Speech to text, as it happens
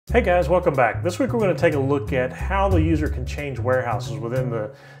Hey guys, welcome back. This week we're going to take a look at how the user can change warehouses within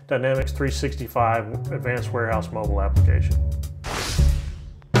the Dynamics 365 Advanced Warehouse mobile application.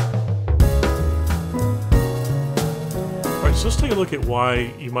 All right, so let's take a look at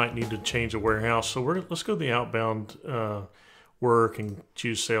why you might need to change a warehouse. So let's go to the outbound work and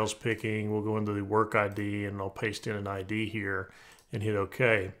choose sales picking. We'll go into the work ID and I'll paste in an ID here and hit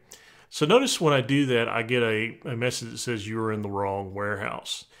OK. So notice when I do that, I get a message that says you're in the wrong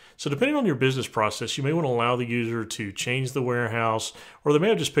warehouse. So depending on your business process, you may want to allow the user to change the warehouse, or they may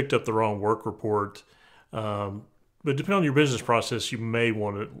have just picked up the wrong work report. But depending on your business process, you may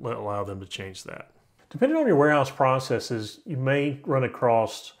want to allow them to change that. Depending on your warehouse processes, you may run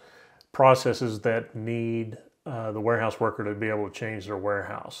across processes that need the warehouse worker to be able to change their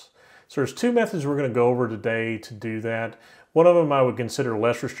warehouse. So there's two methods we're going to go over today to do that. One of them I would consider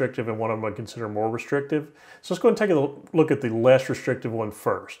less restrictive and one of them I would consider more restrictive. So let's go and take a look at the less restrictive one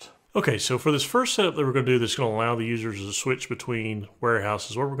first. Okay, so for this first setup that we're going to do that's going to allow the users to switch between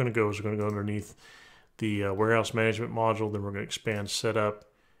warehouses, what we're going to go is we're going to go underneath the warehouse management module, then we're going to expand setup,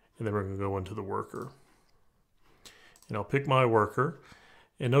 and then we're going to go into the worker. And I'll pick my worker.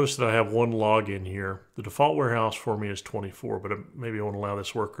 And notice that I have one login here. The default warehouse for me is 24, but maybe I want to allow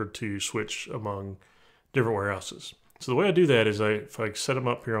this worker to switch among different warehouses. So the way I do that is if I set them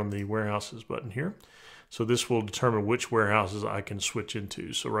up here on the warehouses button here, so this will determine which warehouses I can switch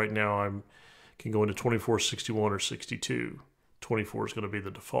into. So right now I can go into 24, 61, or 62. 24 is going to be the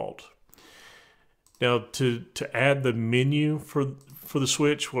default. Now to add the menu for the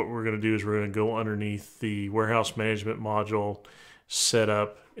switch, what we're going to do is we're going to go underneath the warehouse management module,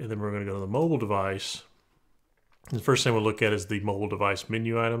 setup, and then we're going to go to the mobile device. And the first thing we'll look at is the mobile device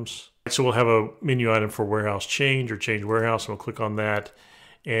menu items. So we'll have a menu item for warehouse change or change warehouse, and we'll click on that.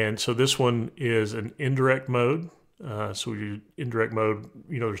 And so this one is an indirect mode. So your indirect mode,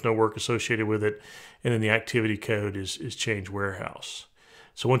 there's no work associated with it. And then the activity code is change warehouse.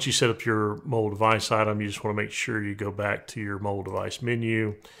 So once you set up your mobile device item, you just want to make sure you go back to your mobile device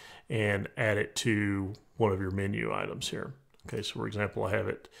menu and add it to one of your menu items here. Okay, so for example, I have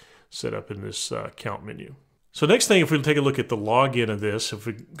it set up in this count menu. So next thing, if we take a look at the login of this, if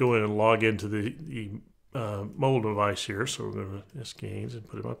we go in and log into the mobile device here, so we're going to sgains and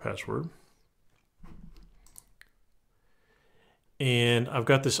put in my password. And I've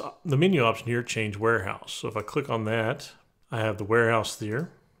got the menu option here, change warehouse. So if I click on that, I have the warehouse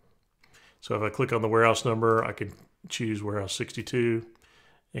there. So if I click on the warehouse number, I can choose warehouse 62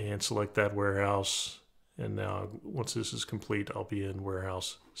 and select that warehouse. And now once this is complete, I'll be in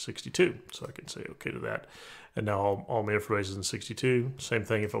warehouse 62. So I can say okay to that. And now all my information is in 62. Same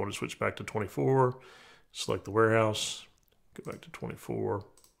thing if I want to switch back to 24, select the warehouse, go back to 24,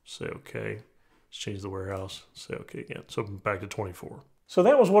 say okay. Let's change the warehouse, say okay again. So back to 24. So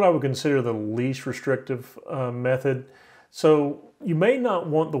that was what I would consider the least restrictive method. So you may not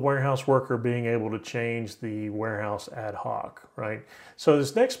want the warehouse worker being able to change the warehouse ad hoc, right? So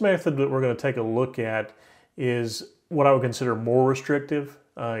this next method that we're going to take a look at is what I would consider more restrictive.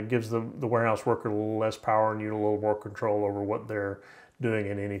 It gives the warehouse worker a little less power and you a little more control over what they're doing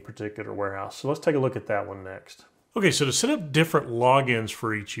in any particular warehouse. So let's take a look at that one next. Okay, so to set up different logins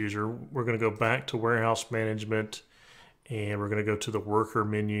for each user, we're going to go back to warehouse management and we're going to go to the worker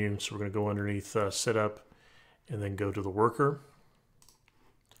menu. So we're going to go underneath setup and then go to the worker.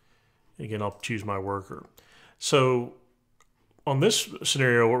 Again, I'll choose my worker. So on this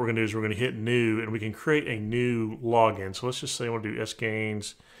scenario, what we're going to do is we're going to hit new and we can create a new login. So let's just say I want to do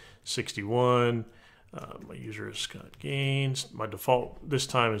sgains 61. My user is Scott Gaines. My default this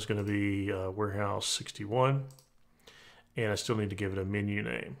time is going to be warehouse 61. And I still need to give it a menu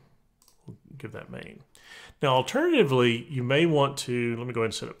name. We'll give that main. Now, alternatively, you may want to, let me go ahead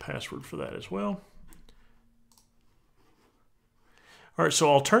and set a password for that as well. All right, so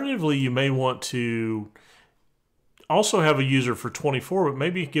alternatively, you may want to also have a user for 24, but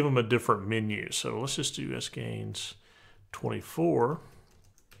maybe give them a different menu. So let's just do sgains 24.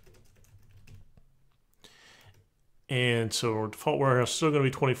 And so our default warehouse is still going to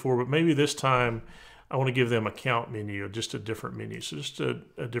be 24, but maybe this time I want to give them a count menu, just a different menu. So just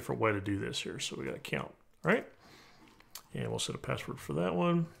a different way to do this here. So we got a count, all right? And we'll set a password for that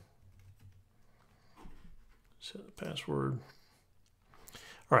one. Set a password.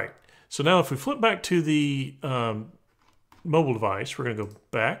 All right, so now if we flip back to the mobile device, we're going to go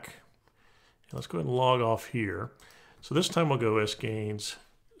back. And let's go ahead and log off here. So this time we'll go sgains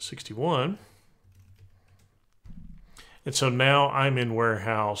 61. And so now I'm in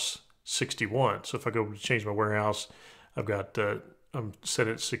warehouse 61. So if I go to change my warehouse, I've got I'm set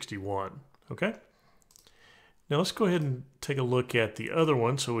at 61. Okay. Now let's go ahead and take a look at the other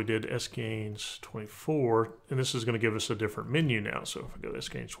one. So we did SGains 24, and this is going to give us a different menu now. So if I go to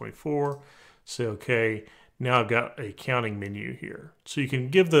SGains 24, say OK, now I've got a counting menu here. So you can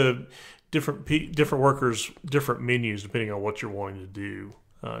give the different workers different menus depending on what you're wanting to do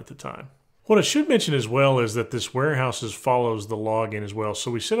at the time. What I should mention as well is that this warehouses follows the login as well.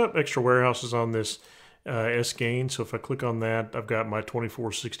 So we set up extra warehouses on this SGain. So if I click on that, I've got my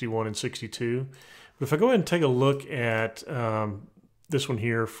 24, 61, and 62. But if I go ahead and take a look at this one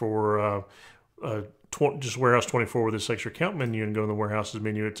here for just warehouse 24 with this extra count menu and go in the warehouses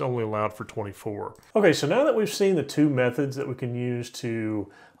menu, it's only allowed for 24. Okay, so now that we've seen the two methods that we can use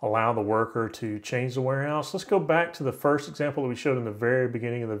to allow the worker to change the warehouse, let's go back to the first example that we showed in the very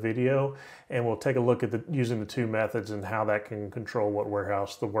beginning of the video, and we'll take a look at using the two methods and how that can control what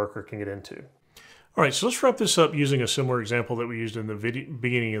warehouse the worker can get into. All right, so let's wrap this up using a similar example that we used in the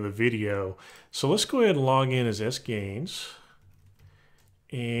beginning of the video. So let's go ahead and log in as SGains,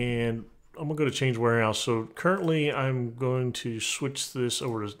 and I'm going to go to change warehouse. So currently I'm going to switch this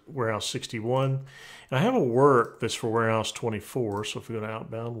over to warehouse 61. And I have a work that's for warehouse 24. So if we go to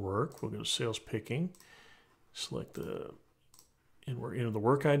outbound work, we'll go to sales picking, select enter the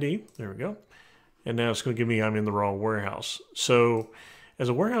work ID. There we go. And now it's going to give me I'm in the wrong warehouse. So as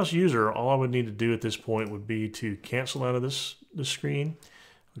a warehouse user, all I would need to do at this point would be to cancel out of this screen.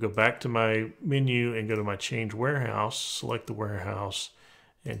 I'll go back to my menu and go to my change warehouse, select the warehouse,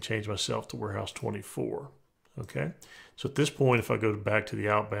 and change myself to warehouse 24. Okay, so at this point, if I go back to the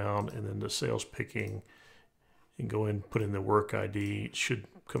outbound and then the sales picking and go in and put in the work ID, it should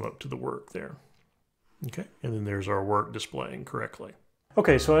come up to the work there. Okay, and then there's our work displaying correctly.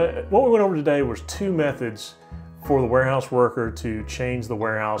 Okay, so what we went over today was two methods for the warehouse worker to change the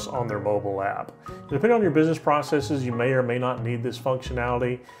warehouse on their mobile app. Depending on your business processes, you may or may not need this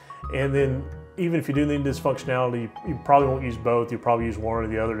functionality. And then even if you do need this functionality, you probably won't use both. You'll probably use one or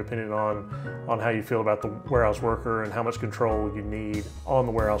the other depending on how you feel about the warehouse worker and how much control you need on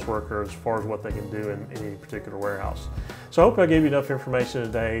the warehouse worker as far as what they can do in any particular warehouse. So I hope I gave you enough information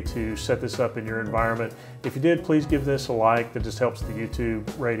today to set this up in your environment. If you did, please give this a like. That just helps the YouTube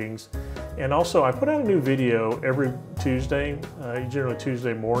ratings. And also, I put out a new video every Tuesday, generally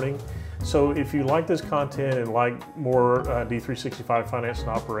Tuesday morning. So if you like this content and like more D365 finance and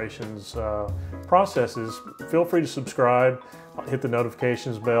operations processes, feel free to subscribe, hit the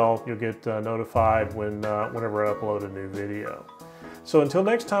notifications bell. You'll get notified whenever I upload a new video. So until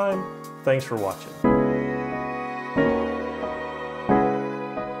next time, thanks for watching.